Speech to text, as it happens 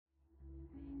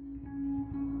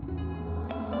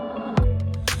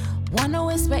Wanna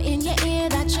whisper in your ear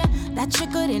that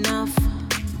you're good enough.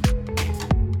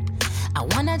 I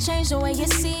wanna change the way you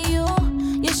see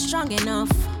you're strong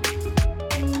enough.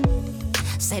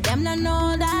 Say them to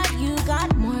know that you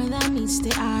got more than meets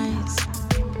the eyes.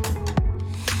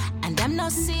 And them no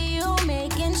see you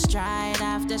making stride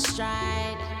after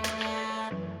stride.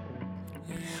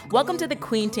 Welcome to the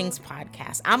Queen Tings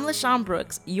Podcast. I'm LaShaon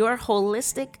Brooks, your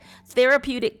holistic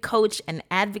therapeutic coach and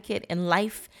advocate in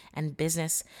life and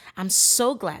business. I'm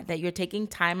so glad that you're taking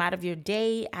time out of your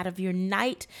day, out of your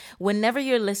night, whenever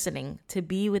you're listening to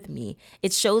be with me.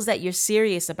 It shows that you're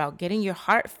serious about getting your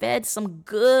heart fed some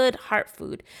good heart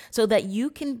food so that you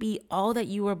can be all that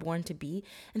you were born to be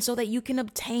and so that you can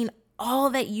obtain all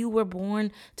that you were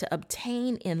born to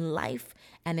obtain in life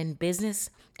and in business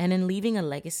and in leaving a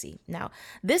legacy. Now,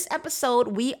 this episode,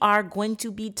 we are going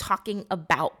to be talking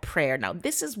about prayer. Now,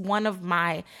 this is one of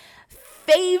my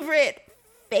favorite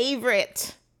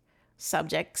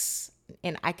subjects,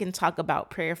 and I can talk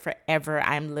about prayer forever.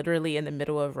 I'm literally in the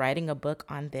middle of writing a book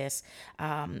on this.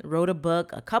 Wrote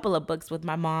a couple of books with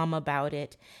my mom about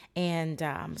it, and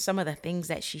some of the things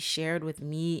that she shared with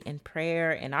me in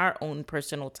prayer in our own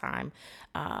personal time.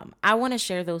 I want to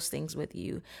share those things with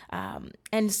you.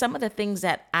 And some of the things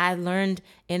that I learned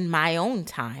in my own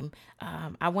time,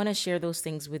 I want to share those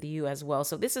things with you as well.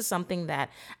 So this is something that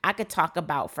I could talk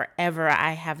about forever.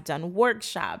 I have done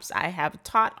workshops. I have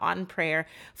taught on prayer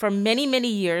for many, many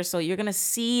years. So you're going to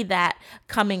see that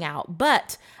coming out.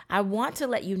 But I want to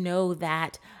let you know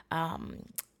that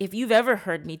if you've ever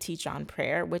heard me teach on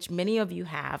prayer, which many of you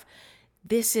have,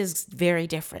 this is very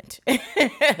different.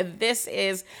 This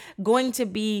is going to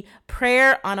be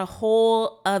prayer on a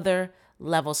whole other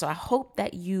level. So I hope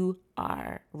that you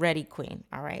are ready, Queen.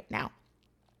 All right. Now,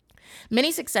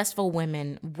 many successful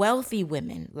women, wealthy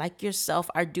women like yourself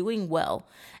are doing well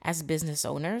as business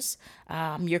owners.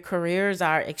 Your careers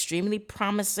are extremely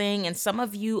promising, and some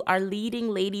of you are leading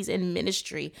ladies in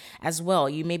ministry as well.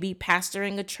 You may be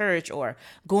pastoring a church or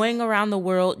going around the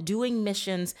world doing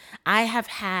missions. I have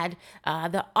had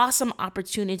the awesome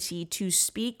opportunity to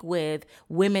speak with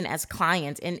women as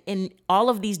clients in all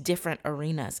of these different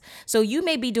arenas. So you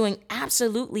may be doing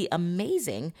absolutely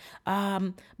amazing,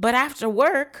 but after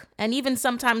work, and even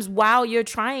sometimes while you're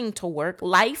trying to work,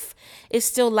 life is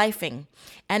still lifing,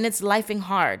 and it's lifing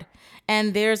hard.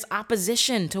 And there's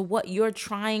opposition to what you're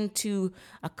trying to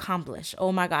accomplish.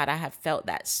 Oh my God, I have felt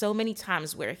that so many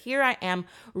times where here I am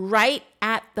right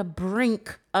at the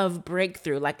brink of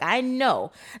breakthrough. Like I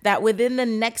know that within the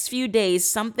next few days,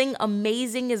 something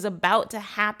amazing is about to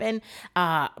happen.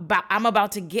 But I'm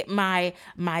about to get my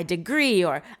degree,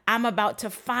 or I'm about to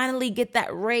finally get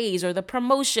that raise or the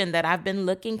promotion that I've been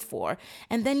looking for.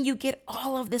 And then you get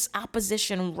all of this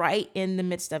opposition right in the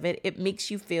midst of it. It makes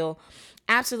you feel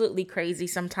absolutely crazy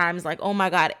sometimes, like, oh my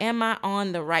God, am I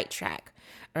on the right track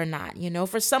or not? You know,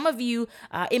 for some of you,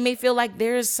 it may feel like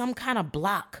there is some kind of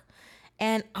block.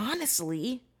 And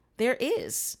honestly, there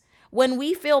is. When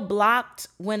we feel blocked,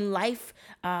 when life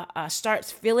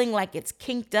starts feeling like it's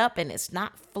kinked up and it's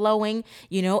not flowing,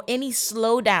 you know, any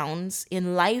slowdowns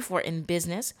in life or in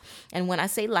business. And when I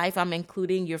say life, I'm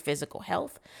including your physical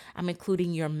health. I'm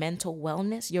including your mental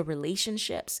wellness, your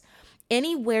relationships.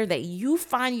 Anywhere that you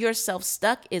find yourself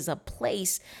stuck is a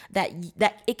place that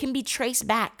it can be traced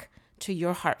back to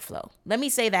your heart flow. Let me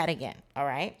say that again, all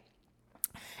right?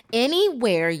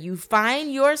 Anywhere you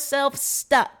find yourself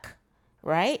stuck,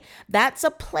 right? That's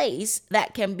a place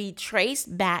that can be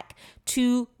traced back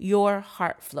to your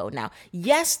heart flow. Now,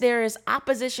 yes, there is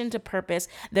opposition to purpose.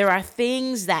 There are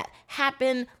things that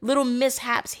happen, little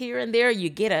mishaps here and there. You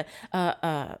get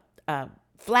a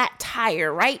flat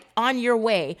tire right on your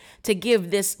way to give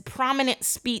this prominent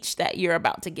speech that you're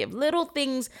about to give. Little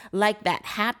things like that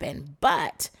happen,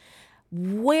 but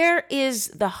where is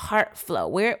the heart flow?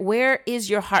 Where is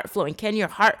your heart flowing? Can your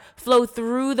heart flow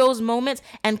through those moments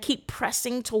and keep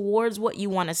pressing towards what you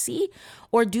want to see?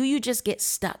 Or do you just get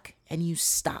stuck and you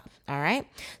stop? All right.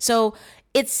 So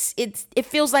it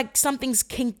feels like something's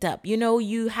kinked up. You know,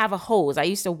 you have a hose. I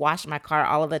used to wash my car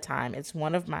all of the time. It's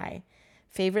one of my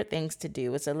favorite things to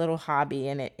do. It's a little hobby,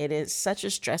 and it is such a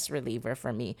stress reliever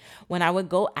for me when I would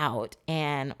go out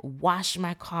and wash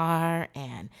my car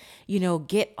and, you know,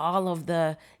 get all of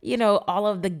the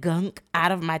gunk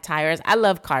out of my tires. I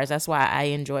love cars. That's why I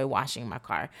enjoy washing my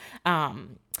car.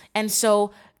 And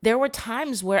so there were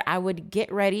times where I would get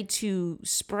ready to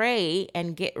spray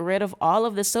and get rid of all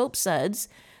of the soap suds,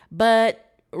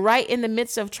 but right in the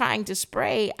midst of trying to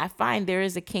spray, I find there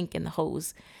is a kink in the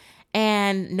hose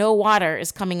and no water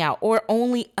is coming out, or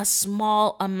only a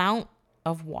small amount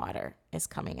of water is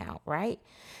coming out, right?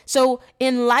 So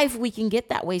in life, we can get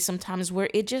that way sometimes where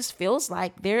it just feels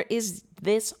like there is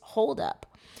this holdup.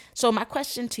 So my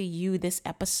question to you this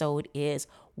episode is,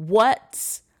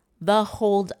 what's the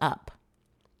holdup?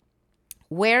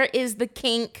 Where is the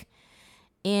kink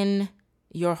in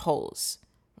your hose,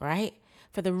 right?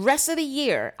 For the rest of the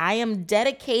year, I am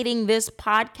dedicating this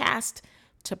podcast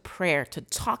to prayer, to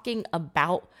talking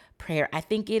about prayer. I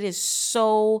think it is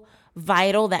so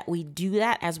vital that we do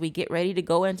that as we get ready to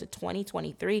go into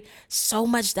 2023. So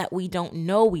much that we don't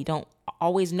know. We don't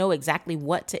always know exactly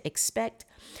what to expect.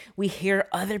 We hear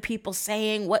other people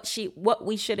saying what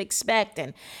we should expect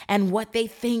and what they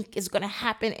think is going to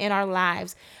happen in our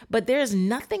lives. But there's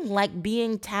nothing like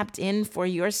being tapped in for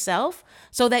yourself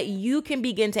so that you can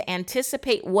begin to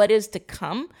anticipate what is to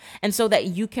come and so that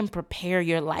you can prepare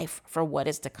your life for what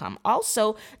is to come.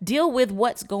 Also, deal with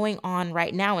what's going on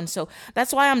right now. And so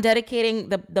that's why I'm dedicating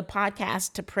the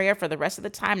podcast to prayer for the rest of the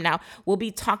time. Now, we'll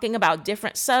be talking about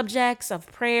different subjects of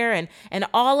prayer and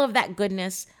all of that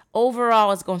goodness.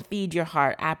 Overall, it's going to feed your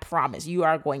heart. I promise you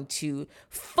are going to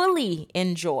fully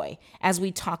enjoy as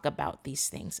we talk about these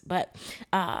things. But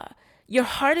your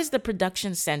heart is the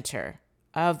production center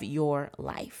of your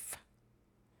life.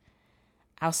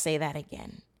 I'll say that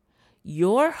again.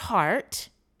 Your heart,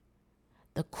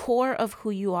 the core of who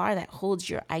you are, that holds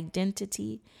your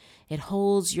identity. It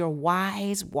holds your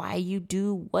whys, why you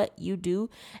do what you do,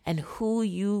 and who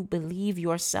you believe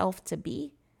yourself to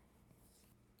be.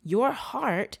 Your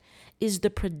heart is the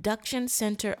production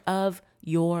center of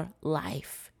your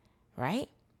life, right?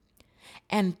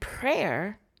 And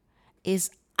prayer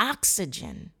is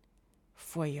oxygen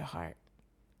for your heart.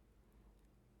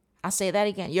 I'll say that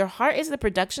again. Your heart is the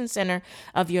production center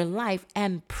of your life,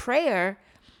 and prayer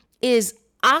is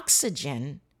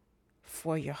oxygen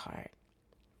for your heart.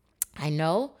 I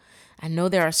know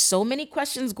there are so many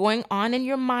questions going on in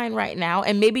your mind right now.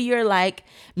 And maybe you're like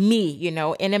me,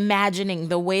 in imagining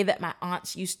the way that my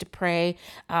aunts used to pray,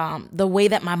 the way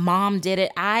that my mom did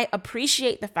it. I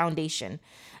appreciate the foundation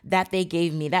that they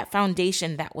gave me, that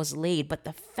foundation that was laid. But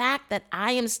the fact that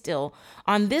I am still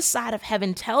on this side of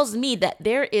heaven tells me that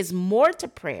there is more to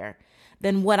prayer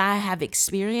than what I have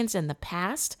experienced in the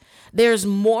past. There's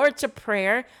more to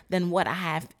prayer than what I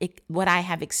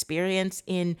have experienced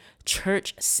in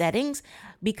church settings,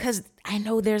 because I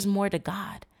know there's more to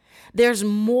God. There's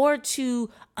more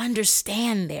to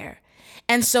understand there.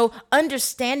 And so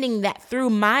understanding that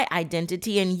through my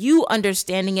identity and you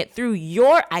understanding it through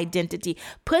your identity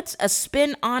puts a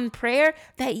spin on prayer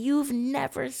that you've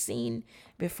never seen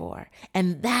before.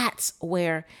 And that's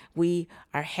where we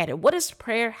are headed. What does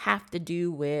prayer have to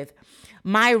do with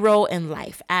my role in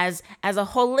life as a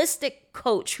holistic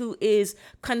coach who is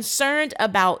concerned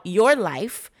about your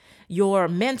life, your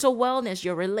mental wellness,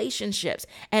 your relationships,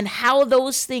 and how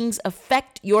those things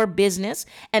affect your business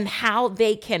and how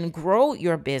they can grow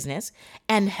your business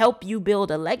and help you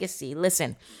build a legacy?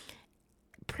 Listen,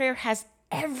 prayer has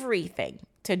everything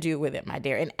to do with it, my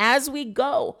dear. And as we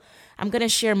go, I'm going to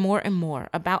share more and more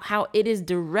about how it is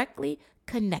directly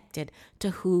connected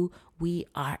to who we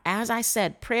are. As I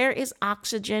said, prayer is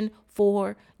oxygen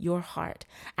for your heart.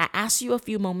 I asked you a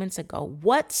few moments ago,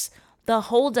 what's the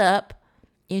holdup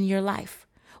in your life?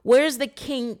 Where's the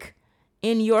kink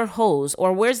in your hose,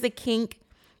 or where's the kink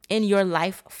in your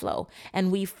life flow?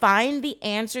 And we find the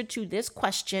answer to this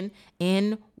question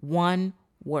in one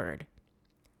word: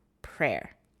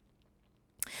 prayer.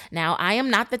 Now, I am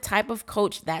not the type of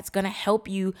coach that's going to help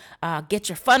you get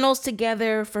your funnels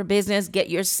together for business, get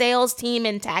your sales team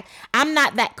intact. I'm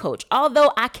not that coach.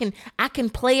 Although I can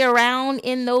play around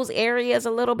in those areas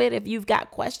a little bit if you've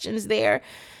got questions there.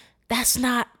 That's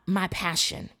not my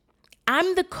passion.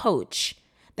 I'm the coach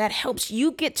that helps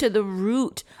you get to the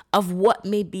root of what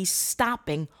may be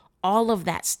stopping all of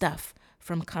that stuff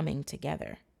from coming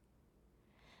together.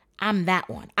 I'm that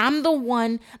one. I'm the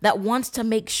one that wants to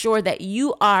make sure that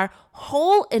you are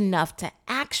whole enough to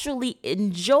actually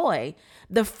enjoy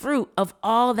the fruit of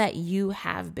all that you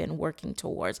have been working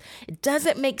towards. It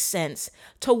doesn't make sense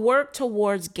to work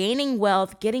towards gaining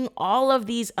wealth, getting all of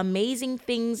these amazing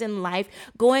things in life,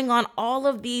 going on all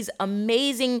of these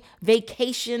amazing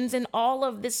vacations and all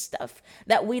of this stuff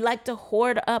that we like to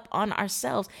hoard up on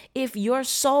ourselves if your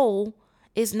soul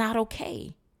is not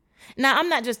okay. Now, I'm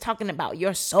not just talking about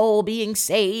your soul being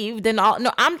saved and all.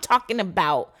 No, I'm talking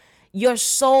about your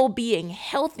soul being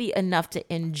healthy enough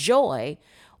to enjoy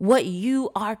what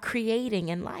you are creating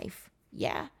in life.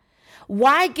 Yeah.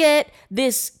 Why get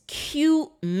this cute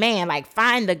man, like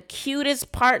find the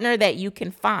cutest partner that you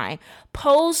can find,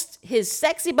 post his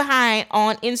sexy behind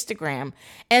on Instagram,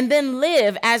 and then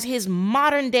live as his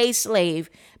modern day slave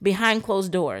behind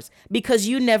closed doors because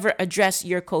you never address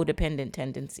your codependent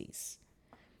tendencies?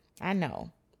 I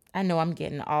know I'm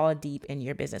getting all deep in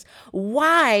your business.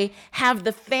 Why have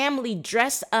the family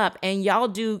dress up and y'all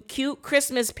do cute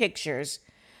Christmas pictures,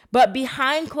 but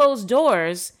behind closed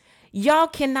doors, y'all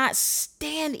cannot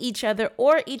stand each other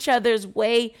or each other's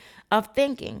way of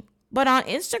thinking? But on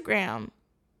Instagram,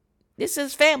 this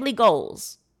is family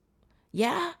goals.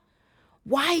 Yeah?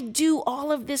 Why do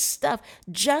all of this stuff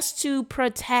just to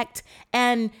protect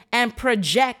and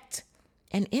project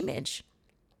an image?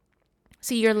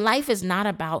 See, your life is not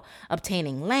about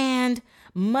obtaining land,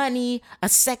 money, a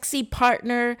sexy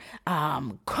partner,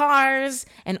 cars,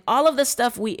 and all of the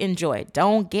stuff we enjoy.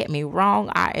 Don't get me wrong.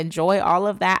 I enjoy all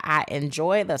of that. I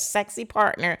enjoy the sexy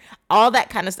partner, all that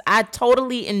kind of stuff. I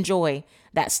totally enjoy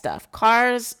that stuff.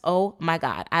 Cars, oh my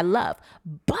God, I love.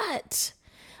 But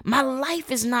my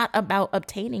life is not about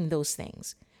obtaining those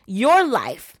things. Your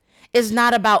life is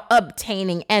not about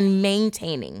obtaining and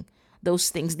maintaining those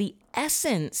things. The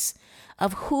essence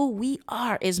of who we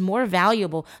are is more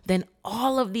valuable than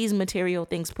all of these material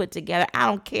things put together. I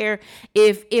don't care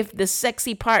if the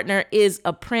sexy partner is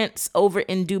a prince over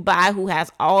in Dubai who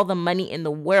has all the money in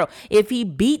the world. If he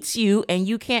beats you and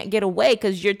you can't get away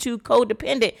because you're too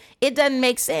codependent, it doesn't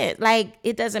make sense. Like,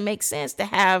 it doesn't make sense to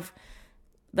have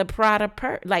the Prada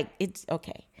like, it's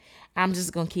okay. I'm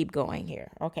just going to keep going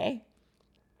here. Okay.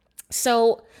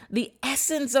 So the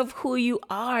essence of who you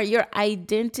are, your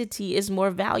identity, is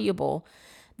more valuable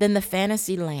than the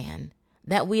fantasy land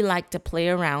that we like to play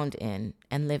around in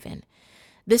and live in.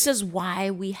 This is why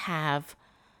we have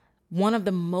one of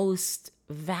the most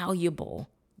valuable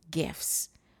gifts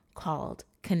called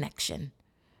connection,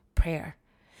 prayer.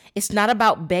 It's not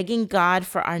about begging God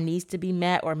for our needs to be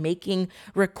met or making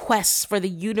requests for the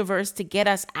universe to get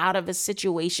us out of a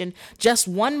situation just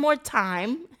one more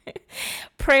time.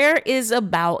 Prayer is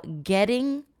about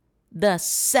getting the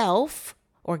self,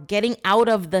 or getting out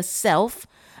of the self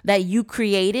that you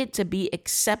created to be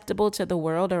acceptable to the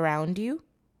world around you,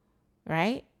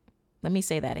 right? Let me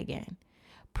say that again.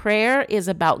 Prayer is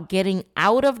about getting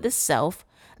out of the self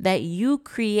that you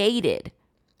created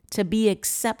to be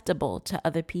acceptable to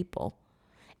other people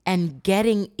and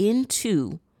getting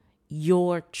into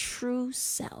your true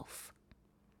self.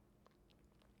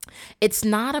 It's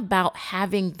not about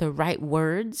having the right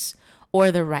words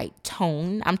or the right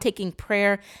tone. I'm taking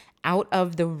prayer out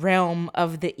of the realm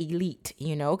of the elite,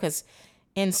 because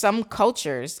in some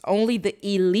cultures, only the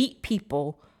elite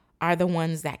people are the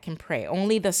ones that can pray.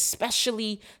 Only the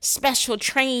special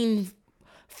trained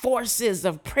forces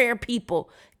of prayer people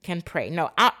can pray.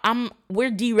 No,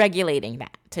 we're deregulating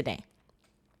that today.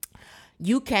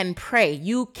 You can pray.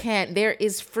 There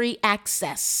is free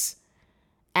access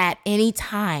at any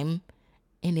time,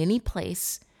 in any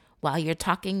place, while you're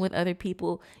talking with other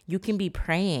people. You can be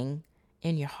praying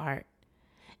in your heart.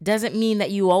 Doesn't mean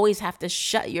that you always have to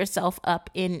shut yourself up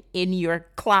in your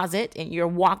closet, in your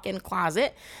walk-in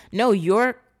closet. No,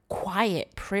 your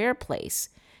quiet prayer place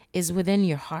is within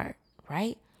your heart,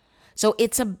 right? So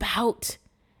it's about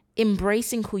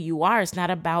embracing who you are. It's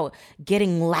not about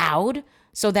getting loud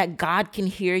so that God can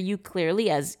hear you clearly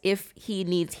as if he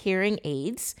needs hearing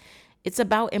aids. It's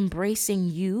about embracing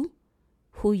you,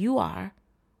 who you are,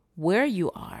 where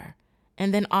you are,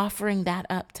 and then offering that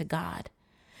up to God.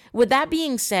 With that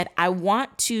being said, I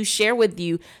want to share with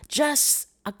you just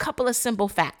a couple of simple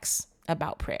facts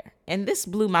about prayer. And this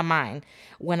blew my mind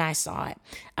when I saw it.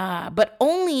 But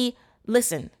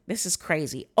listen, this is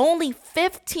crazy. Only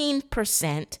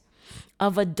 15%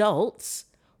 of adults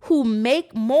who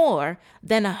make more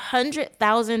than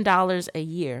 $100,000 a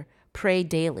year pray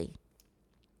daily.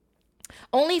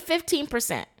 Only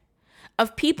 15%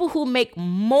 of people who make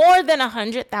more than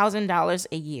 $100,000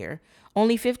 a year,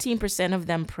 only 15% of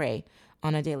them pray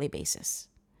on a daily basis.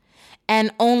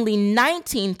 And only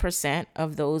 19%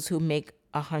 of those who make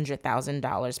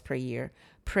 $100,000 per year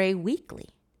pray weekly.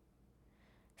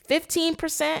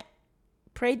 15%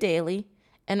 pray daily,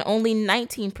 and only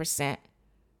 19%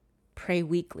 pray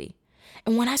weekly.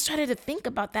 And when I started to think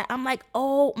about that, I'm like,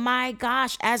 oh my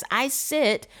gosh, as I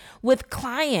sit with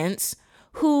clients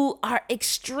who are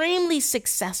extremely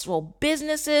successful,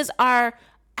 businesses are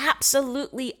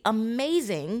absolutely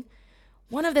amazing,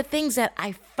 one of the things that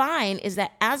I find is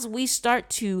that as we start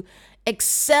to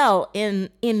excel in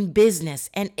business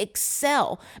and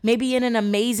excel maybe in an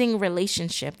amazing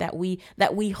relationship that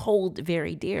we hold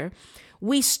very dear,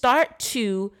 we start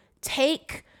to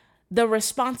take the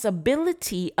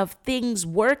responsibility of things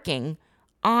working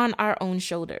on our own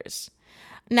shoulders.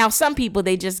 Now, some people,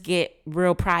 they just get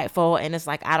real prideful and it's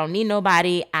like, I don't need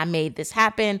nobody. I made this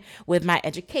happen with my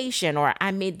education, or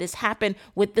I made this happen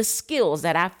with the skills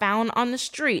that I found on the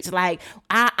streets. Like,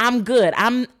 I'm good.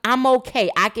 I'm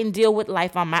okay. I can deal with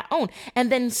life on my own.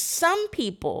 And then some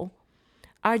people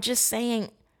are just saying,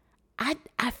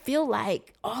 I feel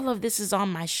like all of this is on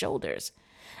my shoulders.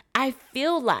 I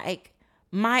feel like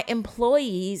my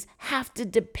employees have to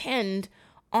depend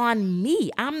on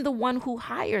me. I'm the one who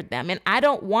hired them, and I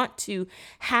don't want to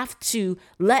have to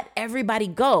let everybody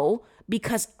go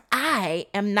because I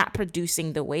am not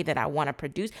producing the way that I want to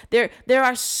produce. There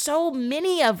are so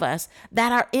many of us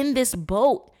that are in this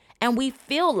boat, and we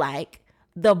feel like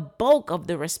the bulk of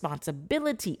the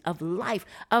responsibility of life,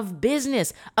 of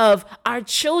business, of our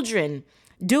children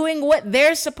doing what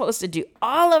they're supposed to do,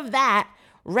 all of that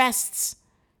rests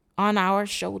on our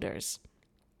shoulders.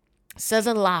 Says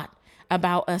a lot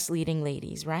about us leading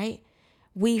ladies, right?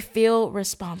 We feel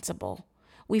responsible.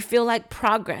 We feel like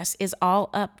progress is all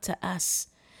up to us.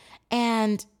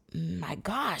 And my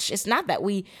gosh, it's not that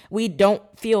we don't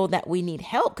feel that we need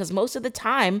help, because most of the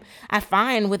time I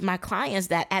find with my clients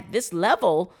that at this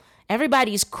level,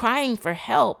 everybody's crying for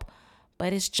help.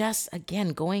 But it's just, again,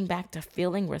 going back to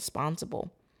feeling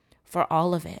responsible for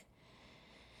all of it.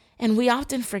 And we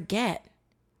often forget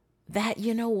that,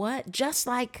 you know what, just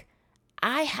like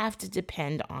I have to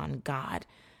depend on God,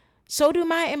 so do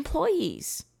my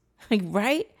employees,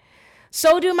 right?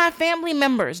 So do my family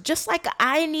members. Just like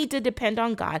I need to depend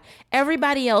on God,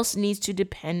 everybody else needs to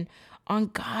depend on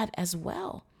God as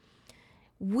well.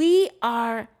 We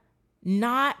are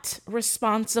not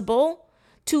responsible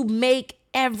to make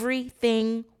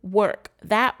everything work.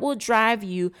 That will drive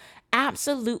you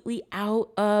absolutely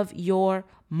out of your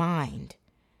mind.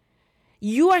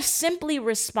 You are simply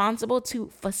responsible to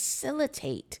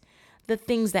facilitate the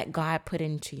things that God put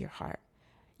into your heart.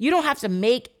 You don't have to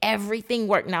make everything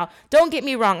work. Now, don't get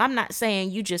me wrong. I'm not saying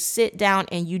you just sit down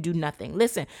and you do nothing.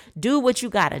 Listen, do what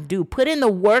you got to do. Put in the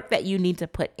work that you need to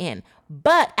put in.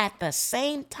 But at the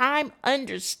same time,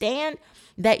 understand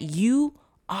that you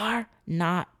are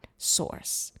not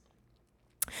source.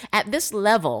 At this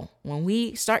level, when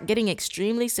we start getting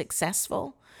extremely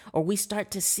successful, or we start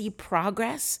to see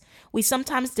progress, we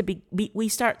sometimes we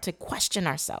start to question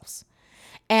ourselves.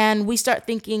 And we start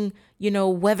thinking,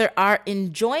 whether our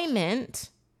enjoyment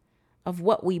of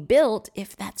what we built,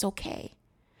 if that's okay.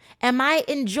 Am I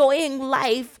enjoying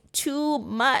life too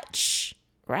much,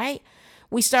 right?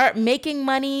 We start making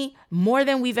money more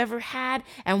than we've ever had.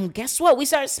 And guess what? We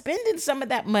start spending some of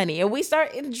that money, and we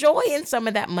start enjoying some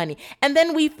of that money. And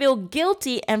then we feel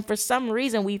guilty. And for some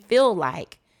reason, we feel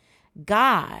like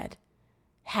God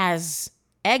has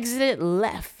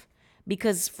left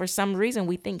because for some reason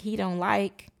we think he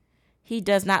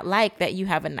does not like that you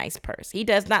have a nice purse. He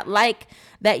does not like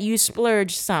that you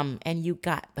splurge some and you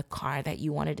got the car that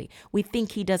you wanted to. We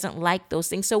think he doesn't like those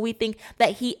things. So we think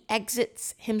that he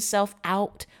exits himself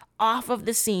off of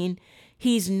the scene.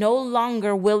 He's no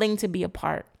longer willing to be a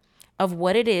part of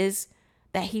what it is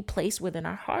that he placed within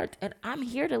our heart. And I'm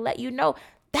here to let you know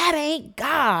that ain't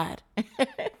God.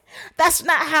 That's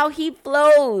not how he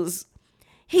flows.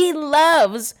 He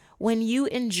loves when you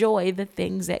enjoy the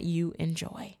things that you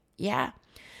enjoy. Yeah.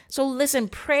 So listen,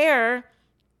 prayer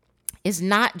is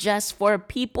not just for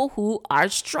people who are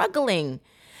struggling.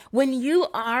 When you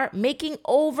are making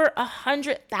over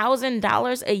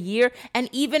 $100,000 a year and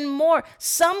even more,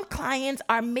 some clients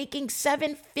are making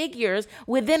 7 figures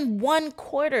within 1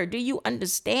 quarter. Do you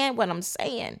understand what I'm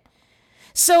saying?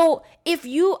 So if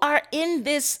you are in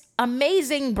this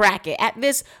amazing bracket, at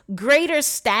this greater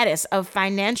status of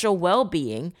financial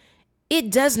well-being,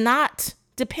 it does not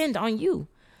depend on you.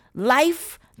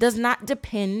 Life does not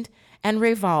depend and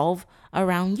revolve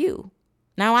around you.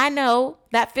 Now, I know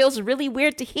that feels really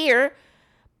weird to hear,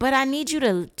 but I need you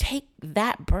to take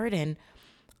that burden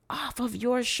off of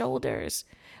your shoulders.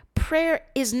 Prayer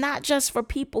is not just for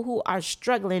people who are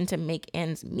struggling to make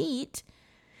ends meet.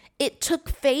 It took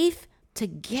faith to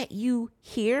get you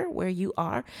here where you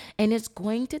are, and it's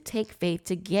going to take faith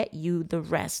to get you the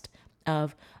rest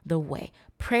of the way.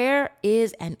 Prayer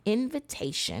is an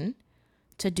invitation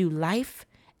to do life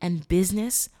and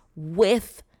business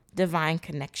with divine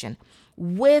connection,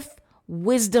 with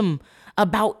wisdom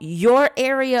about your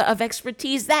area of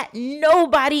expertise that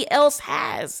nobody else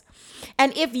has.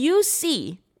 And if you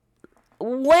see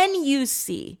when you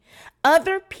see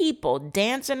other people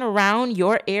dancing around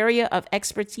your area of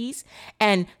expertise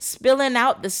and spilling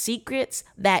out the secrets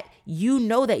that you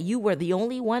know that you were the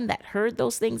only one that heard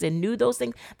those things and knew those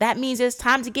things, that means it's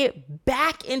time to get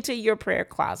back into your prayer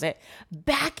closet,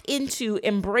 back into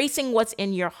embracing what's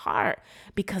in your heart.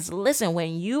 Because listen,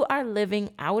 when you are living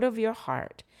out of your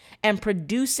heart and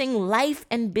producing life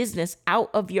and business out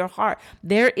of your heart,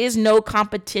 there is no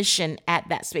competition at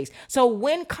that space. So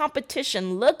when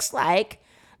competition looks like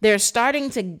they're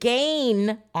starting to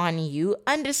gain on you,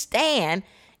 understand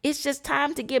it's just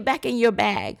time to get back in your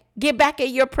bag, get back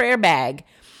in your prayer bag,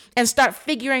 and start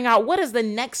figuring out what is the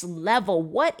next level.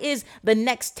 What is the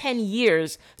next 10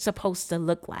 years supposed to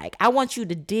look like? I want you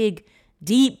to dig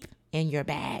deep in your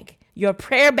bag, your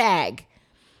prayer bag,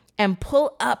 and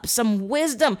pull up some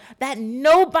wisdom that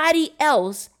nobody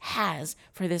else has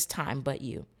for this time but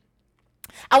you.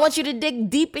 I want you to dig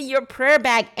deep in your prayer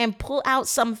bag and pull out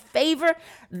some favor.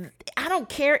 I don't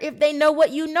care if they know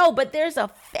what you know, but there's a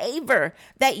favor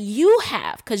that you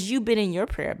have because you've been in your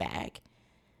prayer bag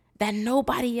that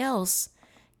nobody else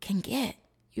can get.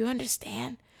 You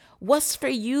understand? What's for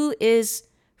you is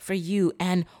for you,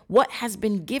 and what has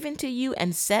been given to you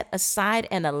and set aside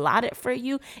and allotted for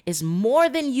you is more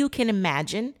than you can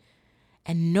imagine,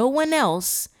 and no one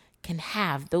else can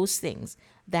have those things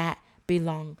that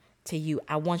belong to you.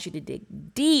 I want you to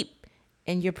dig deep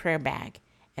in your prayer bag,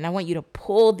 and I want you to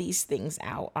pull these things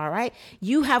out, all right?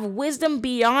 You have wisdom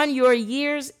beyond your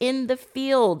years in the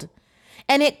field,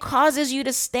 and it causes you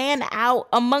to stand out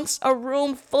amongst a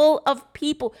room full of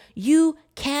people. You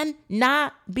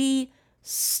cannot be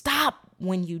stopped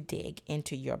when you dig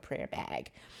into your prayer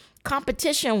bag.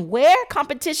 Competition where?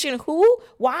 Competition who?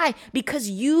 Why? Because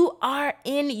you are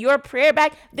in your prayer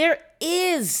bag. There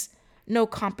is no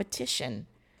competition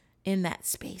in that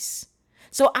space.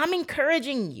 So I'm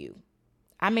encouraging you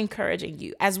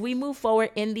as we move forward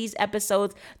in these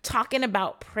episodes, talking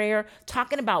about prayer,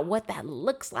 talking about what that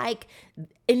looks like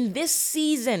in this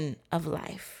season of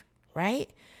life, right?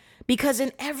 Because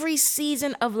in every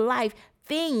season of life,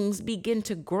 things begin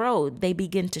to grow. They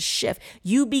begin to shift.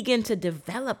 You begin to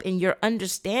develop in your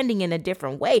understanding in a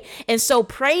different way. And so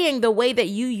praying the way that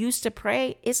you used to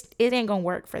pray, it ain't going to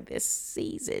work for this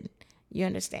season. You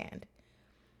understand?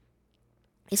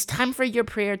 It's time for your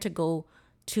prayer to go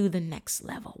to the next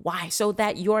level. Why? So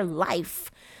that your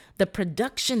life, the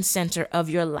production center of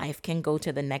your life, can go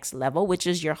to the next level, which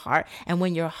is your heart. And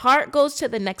when your heart goes to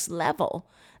the next level,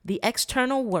 the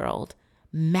external world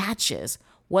matches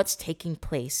what's taking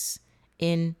place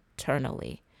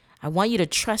internally. I want you to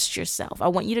trust yourself. I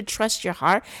want you to trust your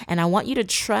heart, and I want you to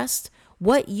trust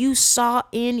what you saw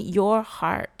in your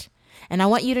heart. And I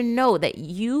want you to know that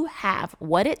you have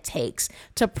what it takes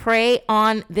to pray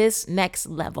on this next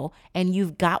level, and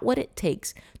you've got what it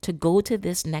takes to go to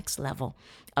this next level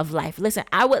of life. Listen,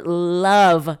 I would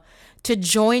love to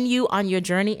join you on your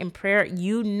journey in prayer.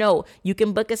 You know, you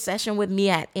can book a session with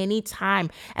me at any time.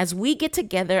 As we get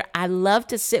together, I love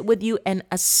to sit with you and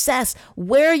assess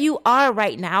where you are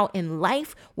right now in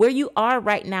life, where you are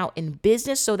right now in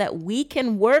business, so that we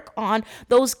can work on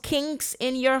those kinks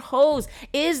in your hose.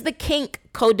 Is the kink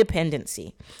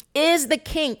codependency? Is the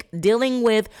kink dealing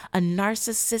with a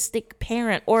narcissistic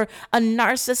parent or a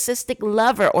narcissistic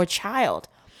lover or child?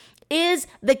 Is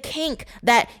the kink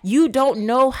that you don't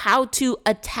know how to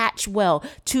attach well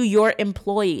to your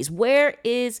employees? Where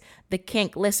is the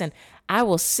kink? Listen, I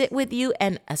will sit with you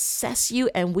and assess you,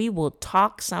 and we will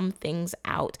talk some things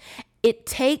out. It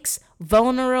takes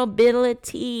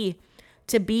vulnerability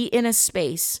to be in a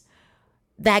space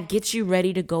that gets you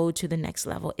ready to go to the next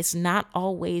level. It's not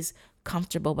always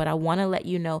comfortable, but I want to let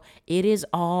you know it is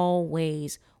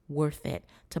always worth it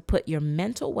to put your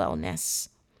mental wellness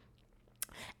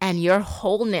and your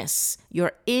wholeness,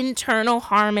 your internal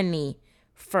harmony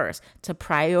first, to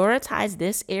prioritize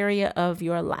this area of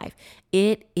your life.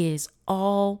 It is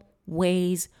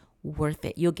always worth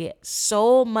it. You'll get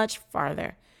so much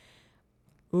farther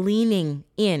leaning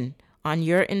in on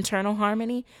your internal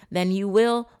harmony than you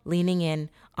will leaning in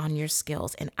on your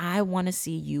skills. And I want to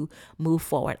see you move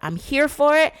forward. I'm here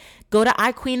for it. Go to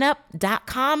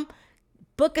iQueenUp.com.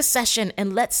 Book a session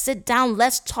and let's sit down.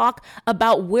 Let's talk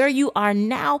about where you are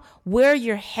now, where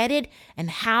you're headed,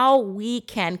 and how we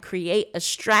can create a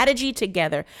strategy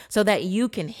together so that you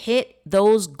can hit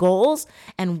those goals.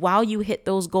 And while you hit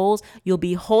those goals, you'll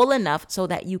be whole enough so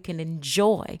that you can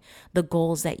enjoy the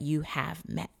goals that you have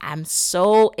met. I'm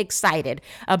so excited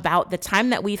about the time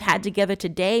that we've had together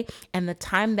today and the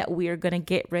time that we are going to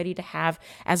get ready to have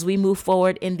as we move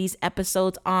forward in these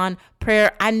episodes on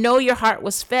prayer. I know your heart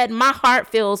was fed. My heart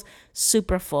feels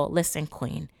super full. Listen,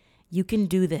 Queen, You can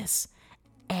do this.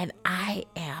 And I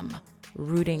am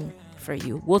rooting for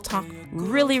you. We'll talk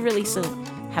really, really soon.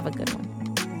 Have a good one.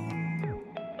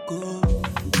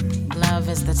 Love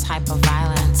is the type of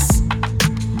violence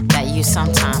that you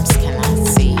sometimes cannot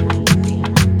see.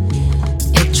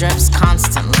 It drips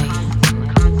constantly.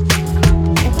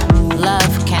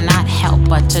 Love cannot help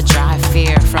but to drive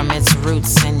fear from its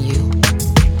roots in you.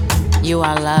 You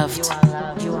are loved.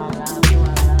 You are loved.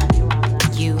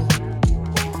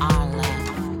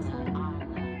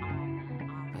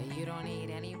 But you don't need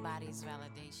anybody's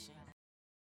validation.